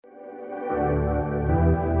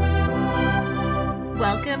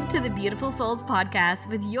Welcome to the Beautiful Souls podcast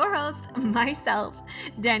with your host, myself,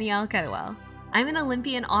 Danielle Kettlewell. I'm an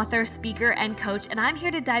Olympian author, speaker, and coach, and I'm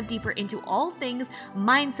here to dive deeper into all things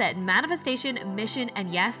mindset, manifestation, mission,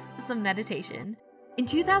 and yes, some meditation. In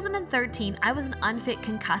 2013, I was an unfit,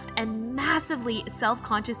 concussed, and massively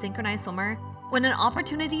self-conscious synchronized swimmer when an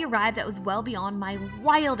opportunity arrived that was well beyond my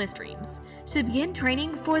wildest dreams to begin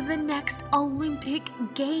training for the next Olympic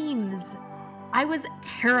Games. I was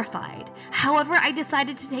terrified. However, I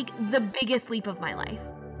decided to take the biggest leap of my life.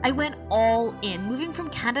 I went all in, moving from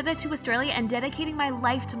Canada to Australia and dedicating my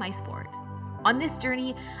life to my sport. On this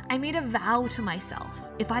journey, I made a vow to myself.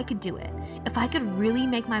 If I could do it, if I could really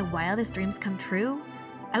make my wildest dreams come true,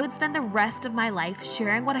 I would spend the rest of my life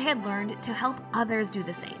sharing what I had learned to help others do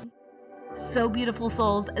the same. So beautiful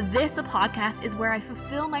souls, this podcast is where I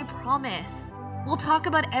fulfill my promise. We'll talk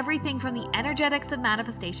about everything from the energetics of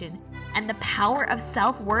manifestation and the power of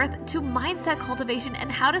self-worth to mindset cultivation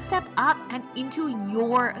and how to step up and into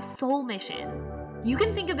your soul mission. You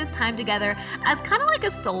can think of this time together as kind of like a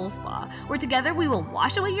soul spa, where together we will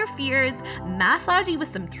wash away your fears, massage you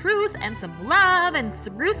with some truth and some love, and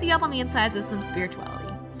spruce you up on the insides with some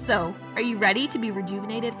spirituality. So, are you ready to be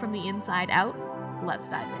rejuvenated from the inside out? Let's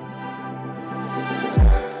dive in.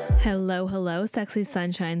 Hello, sexy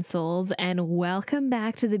sunshine souls, and welcome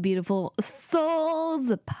back to the Beautiful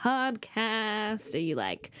Souls podcast. Are you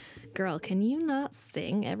like, girl, can you not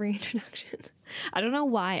sing every introduction? I don't know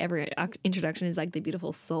why every introduction is like the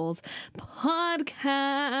Beautiful Souls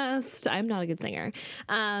podcast. I'm not a good singer.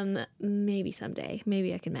 Maybe someday.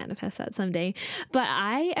 Maybe I can manifest that someday. But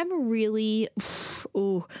I am really,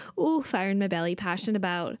 fire in my belly, passionate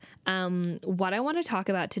about what I want to talk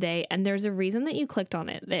about today. And there's a reason that you clicked on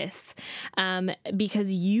it,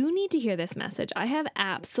 because you need to hear this message. I have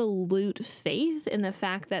absolute faith in the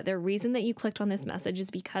fact that the reason that you clicked on this message is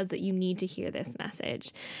because that you need to hear this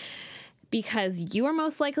message. Because you are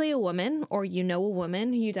most likely a woman, or you know a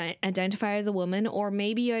woman, you identify as a woman, or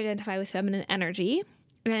maybe you identify with feminine energy,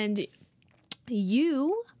 and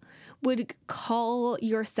you would call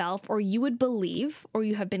yourself, or you would believe, or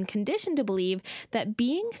you have been conditioned to believe, that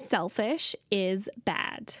being selfish is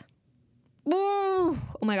bad. Oh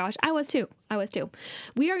my gosh, I was too.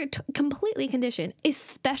 We are completely conditioned,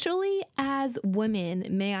 especially as women,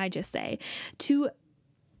 may I just say, to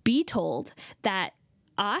be told that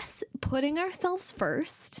us putting ourselves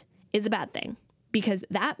first is a bad thing, because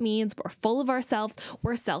that means we're full of ourselves,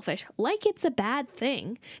 we're selfish, like it's a bad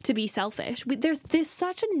thing to be selfish. There's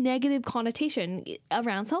such a negative connotation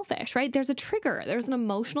around selfish, right? There's a trigger, there's an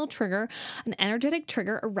emotional trigger, an energetic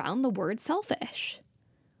trigger around the word selfish.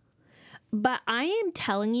 But I am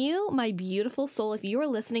telling you, my beautiful soul, if you are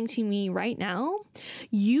listening to me right now,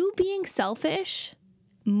 you being selfish,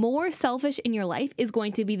 more selfish in your life, is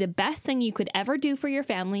going to be the best thing you could ever do for your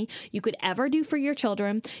family, you could ever do for your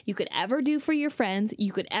children, you could ever do for your friends,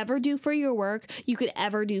 you could ever do for your work, you could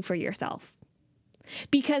ever do for yourself.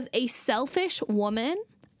 Because a selfish woman,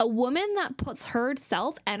 a woman that puts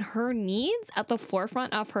herself and her needs at the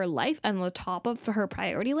forefront of her life and the top of her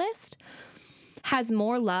priority list, has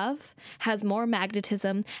more love, has more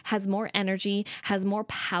magnetism, has more energy, has more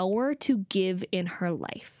power to give in her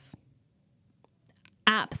life.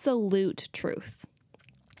 Absolute truth.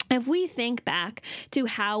 If we think back to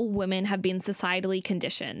how women have been societally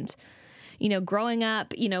conditioned, growing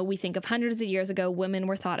up, we think of hundreds of years ago, women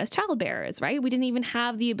were thought as childbearers, right? We didn't even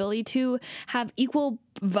have the ability to have equal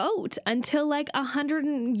vote until like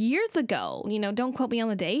 100 years ago. Don't quote me on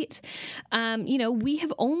the date. We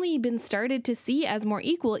have only been started to see as more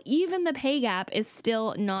equal. Even the pay gap is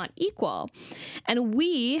still not equal. And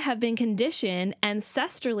we have been conditioned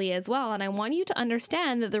ancestrally as well. And I want you to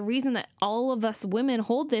understand that the reason that all of us women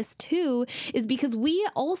hold this too is because we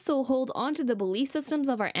also hold on to the belief systems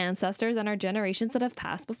of our ancestors and our generations that have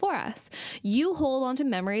passed before us. You hold on to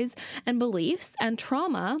memories and beliefs and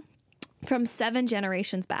trauma from 7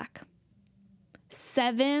 generations back.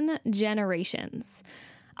 7 generations.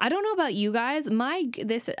 I don't know about you guys. I'm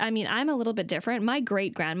a little bit different. My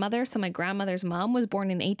great-grandmother, so my grandmother's mom, was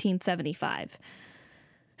born in 1875.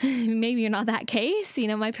 Maybe you're not that case.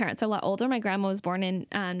 My parents are a lot older. My grandma was born in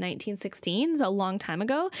 1916, so a long time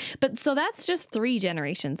ago. But so that's just 3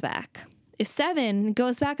 generations back. If 7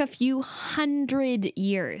 goes back a few hundred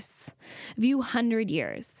years.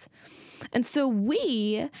 And so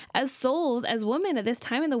we, as souls, as women at this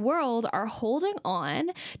time in the world, are holding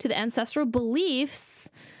on to the ancestral beliefs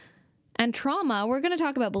and trauma. We're going to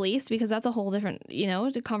talk about beliefs because that's a whole different,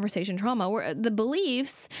 conversation. Trauma. The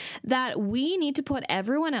beliefs that we need to put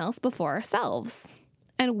everyone else before ourselves.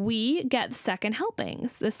 And we get second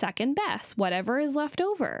helpings, the second best, whatever is left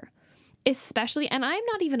over. especially, and I'm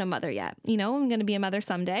not even a mother yet, I'm going to be a mother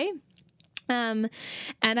someday. And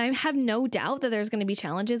I have no doubt that there's going to be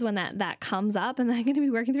challenges when that comes up, and I'm going to be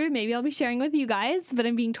working through it. Maybe I'll be sharing with you guys, but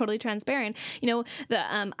I'm being totally transparent.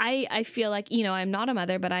 I feel like, I'm not a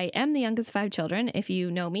mother, but I am the youngest of 5 children. If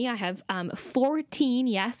you know me, I have 14,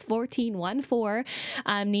 yes, 14, 4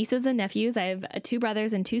 nieces and nephews. I have 2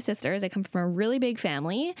 brothers and 2 sisters. I come from a really big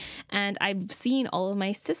family, and I've seen all of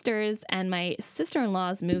my sisters and my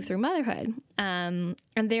sister-in-laws move through motherhood.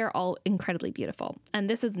 And they're all incredibly beautiful. And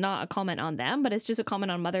this is not a comment on them, but it's just a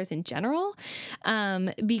comment on mothers in general,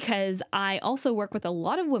 because I also work with a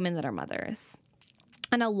lot of women that are mothers.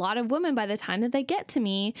 And a lot of women, by the time that they get to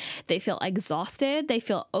me, they feel exhausted, they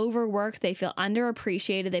feel overworked, they feel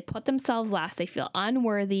underappreciated, they put themselves last, they feel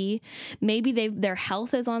unworthy. Maybe their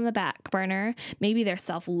health is on the back burner. Maybe their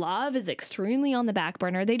self-love is extremely on the back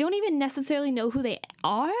burner. They don't even necessarily know who they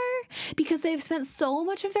are because they've spent so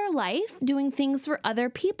much of their life doing things for other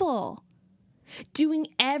people, doing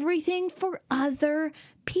everything for other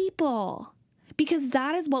people. Because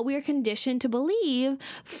that is what we are conditioned to believe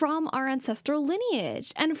from our ancestral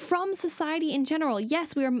lineage and from society in general.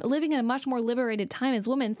 Yes, we are living in a much more liberated time as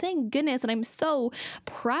women. Thank goodness. And I'm so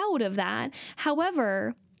proud of that.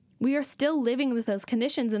 However, we are still living with those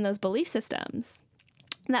conditions and those belief systems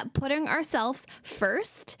that putting ourselves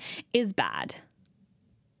first is bad.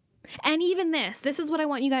 And even this is what I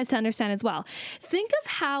want you guys to understand as well. Think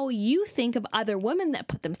of how you think of other women that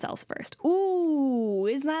put themselves first. Ooh,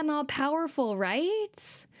 is that not powerful,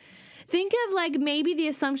 right? Think of like maybe the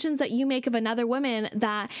assumptions that you make of another woman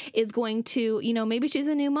that is going to, maybe she's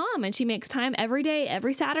a new mom and she makes time every day,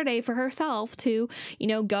 every Saturday for herself to,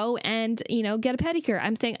 go and, get a pedicure.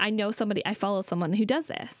 I'm saying I follow someone who does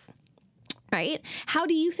this, right? How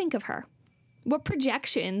do you think of her? What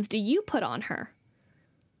projections do you put on her?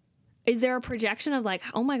 Is there a projection of like,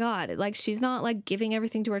 oh my God, like she's not like giving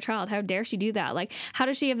everything to her child. How dare she do that? Like, how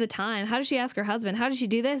does she have the time? How does she ask her husband? How does she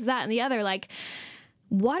do this, that, and the other? Like,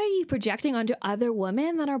 what are you projecting onto other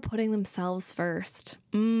women that are putting themselves first?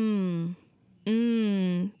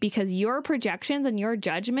 Because your projections and your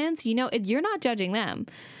judgments, you're not judging them.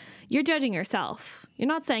 You're judging yourself. You're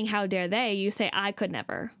not saying, how dare they? You say, I could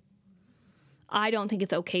never. I don't think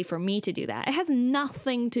it's okay for me to do that. It has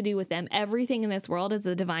nothing to do with them. Everything in this world is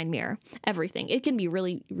a divine mirror. Everything. It can be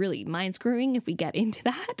really, really mind screwing if we get into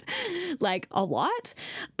that, like a lot.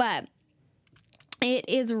 But it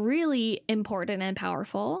is really important and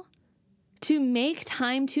powerful to make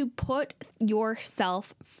time to put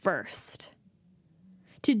yourself first,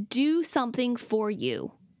 to do something for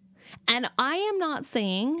you. And I am not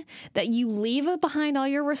saying that you leave behind all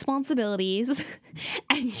your responsibilities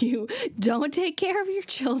and you don't take care of your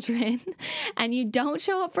children and you don't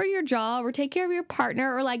show up for your job or take care of your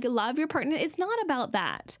partner or like love your partner. It's not about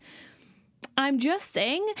that. I'm just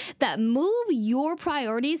saying that move your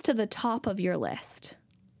priorities to the top of your list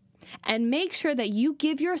and make sure that you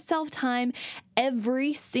give yourself time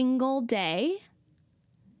every single day,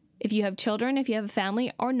 if you have children, if you have a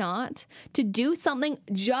family or not, to do something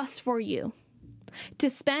just for you, to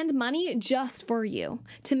spend money just for you,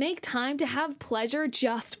 to make time to have pleasure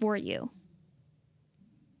just for you.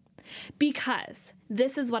 Because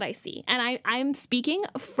this is what I see. And I'm speaking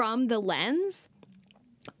from the lens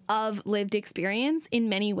of lived experience in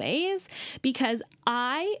many ways, because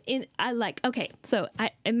I may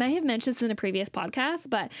have mentioned this in a previous podcast,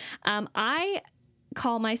 but I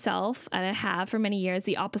call myself, and I have for many years,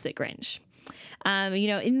 the opposite Grinch.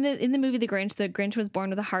 In the movie The Grinch was born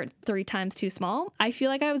with a heart 3 times too small. I feel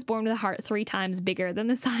like I was born with a heart 3 times bigger than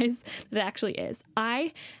the size that it actually is.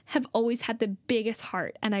 I have always had the biggest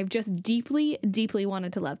heart, and I've just deeply, deeply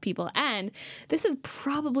wanted to love people. And this is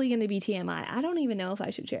probably going to be TMI. I don't even know if I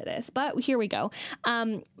should share this, but here we go.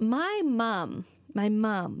 My mom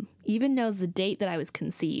even knows the date that I was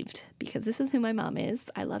conceived, because this is who my mom is.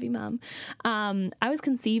 I love you, Mom. I was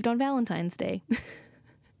conceived on Valentine's Day.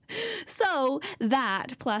 So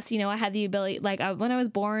that, plus, I had the ability, when I was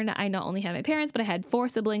born, I not only had my parents, but I had 4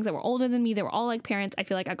 siblings that were older than me. They were all like parents. I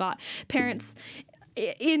feel like I got parents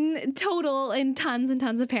in total, and tons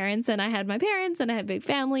of parents. And I had my parents, and I had a big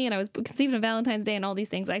family, and I was conceived on Valentine's Day and all these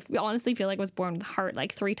things. I honestly feel like I was born with a heart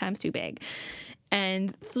like 3 times too big.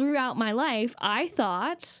 And throughout my life, I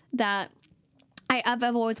thought that I've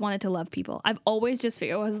always wanted to love people. I've always just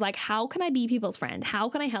figured, I was like, how can I be people's friend? How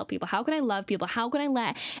can I help people? How can I love people? How can I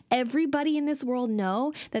let everybody in this world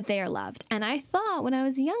know that they are loved? And I thought when I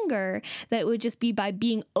was younger that it would just be by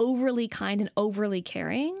being overly kind and overly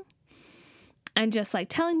caring. and just like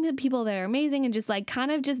telling the people they're amazing and just like kind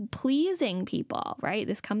of just pleasing people, right?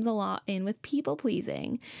 This comes a lot in with people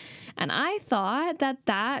pleasing. And I thought that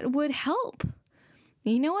that would help.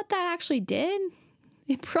 You know what that actually did?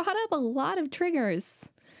 It brought up a lot of triggers.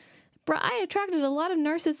 I attracted a lot of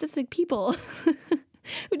narcissistic people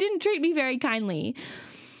who didn't treat me very kindly.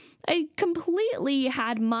 I completely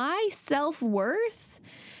had my self-worth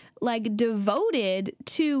like devoted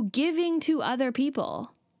to giving to other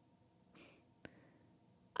people.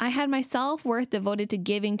 I had my self-worth devoted to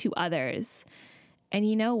giving to others. And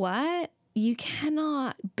you know what? You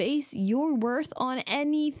cannot base your worth on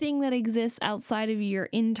anything that exists outside of your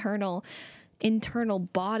internal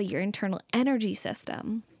body, your internal energy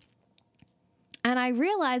system. And I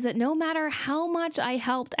realized that no matter how much I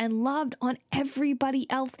helped and loved on everybody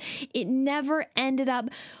else, it never ended up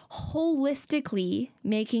holistically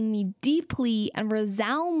making me deeply and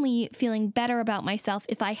resoundingly feeling better about myself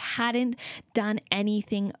if I hadn't done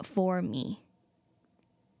anything for me.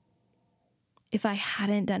 If I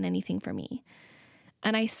hadn't done anything for me.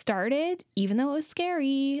 And I started, even though it was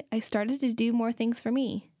scary, I started to do more things for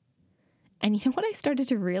me. And you know what I started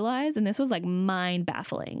to realize? And this was like mind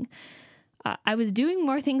baffling. I was doing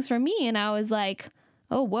more things for me and I was like,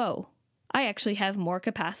 oh, whoa, I actually have more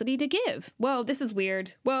capacity to give. Whoa, this is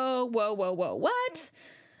weird. Whoa, what?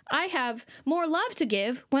 I have more love to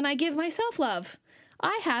give when I give myself love.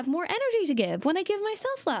 I have more energy to give when I give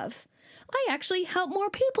myself love. I actually help more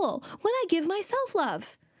people when I give myself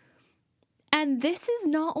love. And this is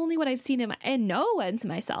not only what I've seen in Noah and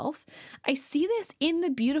myself. I see this in the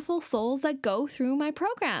beautiful souls that go through my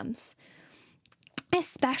programs.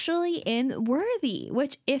 Especially in Worthy,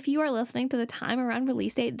 which if you are listening to the time around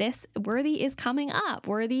release date, this Worthy is coming up.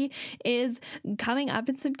 Worthy is coming up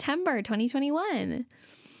in September 2021.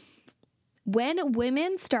 When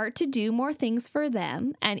women start to do more things for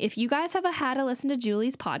them, and if you guys have had to listen to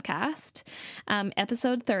Julie's podcast,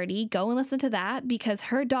 episode 30, go and listen to that because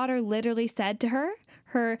her daughter literally said to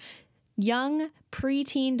her young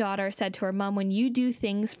preteen daughter said to her mom, when you do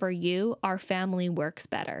things for you, our family works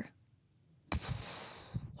better.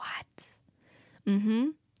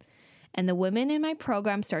 And the women in my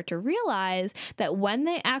program start to realize that when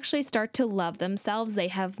they actually start to love themselves, they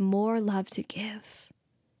have more love to give.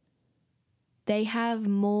 They have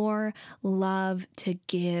more love to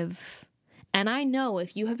give. And I know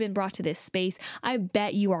if you have been brought to this space, I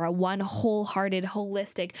bet you are a one wholehearted,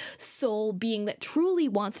 holistic soul being that truly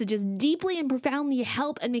wants to just deeply and profoundly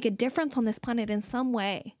help and make a difference on this planet in some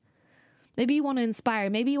way. Maybe you want to inspire.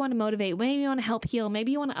 Maybe you want to motivate. Maybe you want to help heal.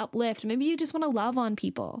 Maybe you want to uplift. Maybe you just want to love on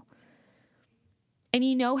people. And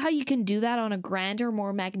you know how you can do that on a grander,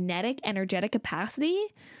 more magnetic, energetic capacity?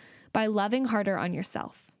 By loving harder on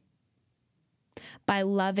yourself. By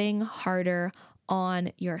loving harder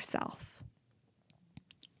on yourself.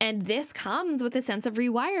 And this comes with a sense of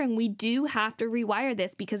rewiring. We do have to rewire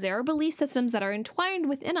this because there are belief systems that are entwined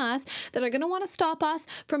within us that are going to want to stop us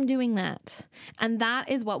from doing that. And that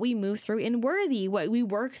is what we move through in Worthy, what we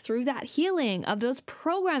work through that healing of those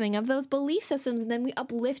programming, of those belief systems. And then we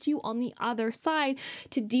uplift you on the other side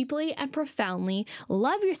to deeply and profoundly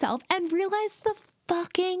love yourself and realize the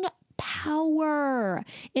fucking power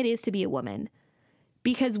it is to be a woman.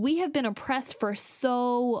 Because we have been oppressed for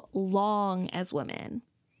so long as women.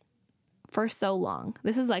 For so long.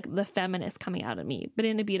 This is like the feminist coming out of me, but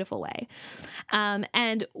in a beautiful way. And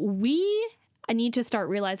I need to start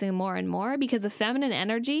realizing more and more because the feminine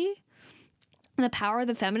energy, the power of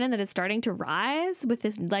the feminine that is starting to rise with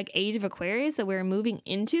this like age of Aquarius that we're moving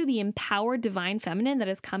into, the empowered divine feminine that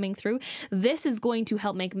is coming through, this is going to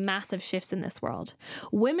help make massive shifts in this world.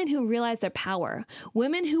 Women who realize their power,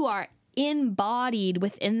 women who are embodied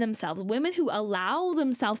within themselves, women who allow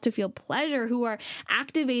themselves to feel pleasure, who are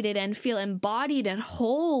activated and feel embodied and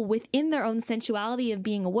whole within their own sensuality of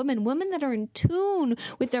being a woman, women that are in tune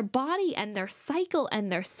with their body and their cycle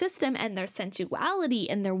and their system and their sensuality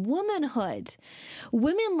and their womanhood.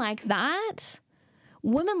 Women like that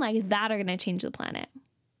are going to change the planet.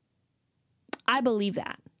 I believe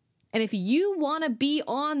that. And if you want to be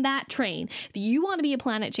on that train, if you want to be a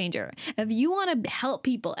planet changer, if you want to help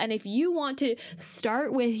people, and if you want to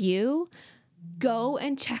start with you, go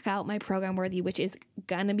and check out my program Worthy, which is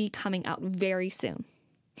going to be coming out very soon.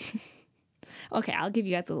 Okay, I'll give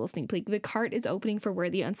you guys a little sneak peek. The cart is opening for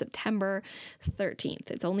Worthy on September 13th.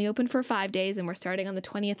 It's only open for 5 days, and we're starting on the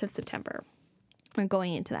 20th of September. We're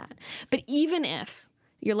going into that. But even if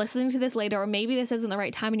you're listening to this later, or maybe this isn't the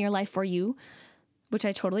right time in your life for you, which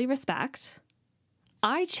I totally respect,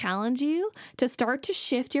 I challenge you to start to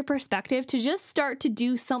shift your perspective, to just start to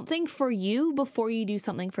do something for you before you do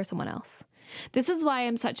something for someone else. This is why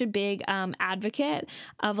I'm such a big advocate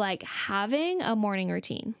of like having a morning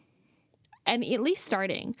routine. And at least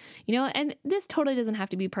starting, and this totally doesn't have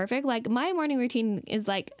to be perfect. Like my morning routine is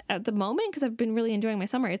like at the moment, because I've been really enjoying my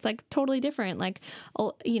summer, it's like totally different. Like,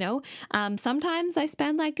 sometimes I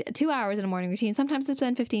spend like 2 hours in a morning routine. Sometimes I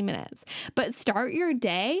spend 15 minutes, but start your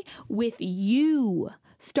day with you.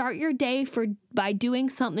 Start your day by doing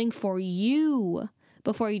something for you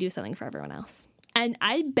before you do something for everyone else. And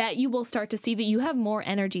I bet you will start to see that you have more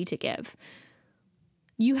energy to give.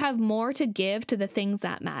 You have more to give to the things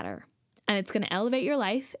that matter. And it's going to elevate your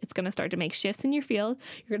life. It's going to start to make shifts in your field.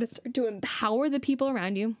 You're going to start to empower the people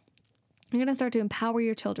around you. You're going to start to empower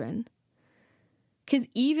your children. Because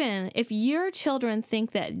even if your children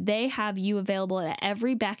think that they have you available at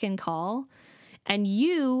every beck and call, and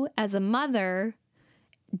you as a mother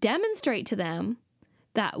demonstrate to them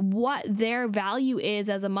that what their value is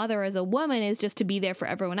as a mother, as a woman, is just to be there for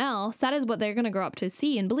everyone else, that is what they're going to grow up to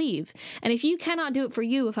see and believe. And if you cannot do it for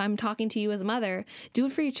you, if I'm talking to you as a mother, do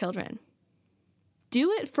it for your children. Do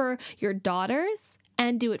it for your daughters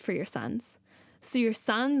and do it for your sons. So your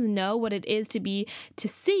sons know what it is to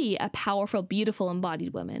see a powerful, beautiful,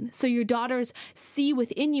 embodied woman. So your daughters see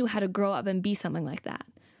within you how to grow up and be something like that.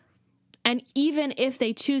 And even if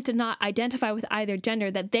they choose to not identify with either gender,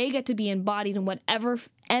 that they get to be embodied in whatever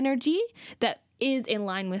energy that is in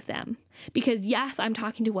line with them. Because yes, I'm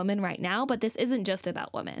talking to women right now, but this isn't just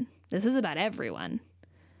about women. This is about everyone.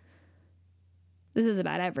 This is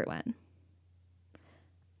about everyone.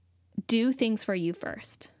 Do things for you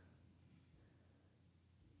first.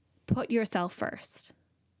 Put yourself first.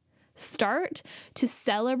 Start to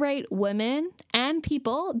celebrate women and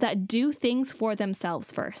people that do things for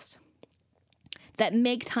themselves first, that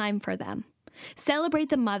make time for them. Celebrate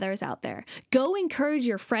the mothers out there. Go encourage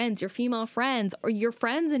your friends, your female friends, or your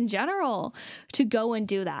friends in general to go and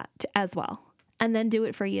do that as well. And then do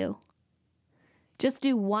it for you. Just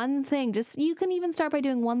do one thing. You can even start by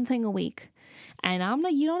doing one thing a week. And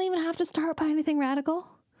you don't even have to start by anything radical.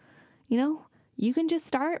 You can just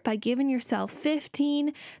start by giving yourself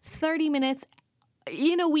 15, 30 minutes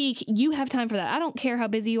in a week. You have time for that. I don't care how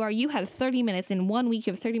busy you are. You have 30 minutes in 1 week.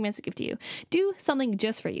 You have 30 minutes to give to you. Do something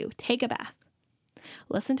just for you. Take a bath.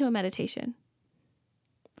 Listen to a meditation.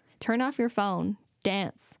 Turn off your phone.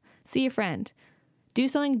 Dance. See a friend. Do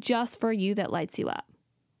something just for you that lights you up.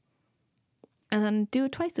 And then do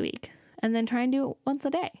it twice a week. And then try and do it once a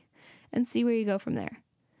day. And see where you go from there.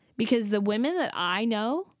 Because the women that I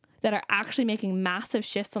know that are actually making massive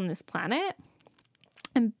shifts on this planet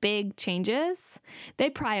and big changes, they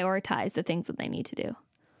prioritize the things that they need to do.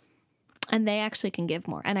 And they actually can give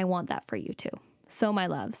more. And I want that for you too. So my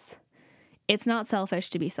loves, it's not selfish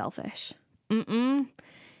to be selfish. It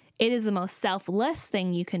is the most selfless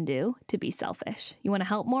thing you can do to be selfish. You want to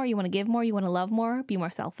help more, you want to give more, you want to love more, be more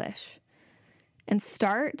selfish. And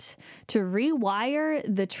start to rewire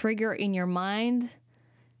the trigger in your mind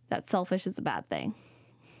that selfish is a bad thing.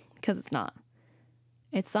 Because it's not.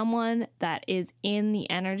 It's someone that is in the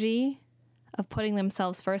energy of putting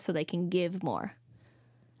themselves first so they can give more.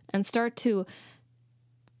 And start to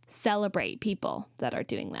celebrate people that are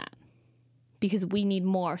doing that. Because we need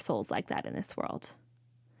more souls like that in this world.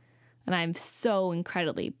 And I'm so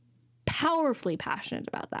incredibly, powerfully passionate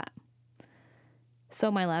about that. So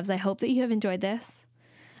my loves, I hope that you have enjoyed this.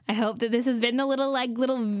 I hope that this has been a little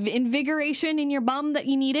invigoration in your bum that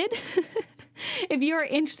you needed. If you are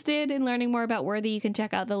interested in learning more about Worthy, you can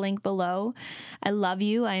check out the link below. I love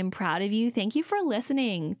you. I am proud of you. Thank you for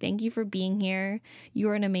listening. Thank you for being here.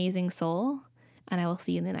 You're an amazing soul. And I will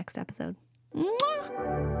see you in the next episode.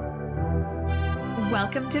 Mwah!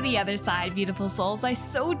 Welcome to the other side, beautiful souls. I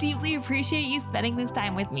so deeply appreciate you spending this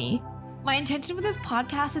time with me. My intention with this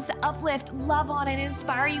podcast is to uplift, love on, and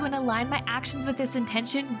inspire you and align my actions with this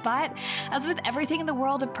intention. But as with everything in the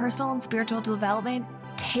world of personal and spiritual development,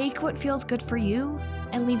 take what feels good for you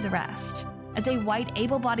and leave the rest. As a white,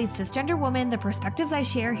 able-bodied, cisgender woman, the perspectives I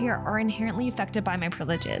share here are inherently affected by my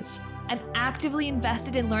privileges. I'm actively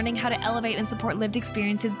invested in learning how to elevate and support lived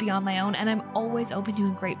experiences beyond my own, and I'm always open to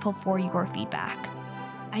and grateful for your feedback.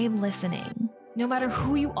 I am listening. No matter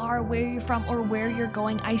who you are, where you're from, or where you're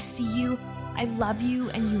going, I see you, I love you,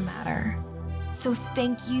 and you matter. So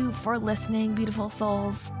thank you for listening, beautiful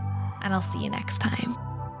souls, and I'll see you next time.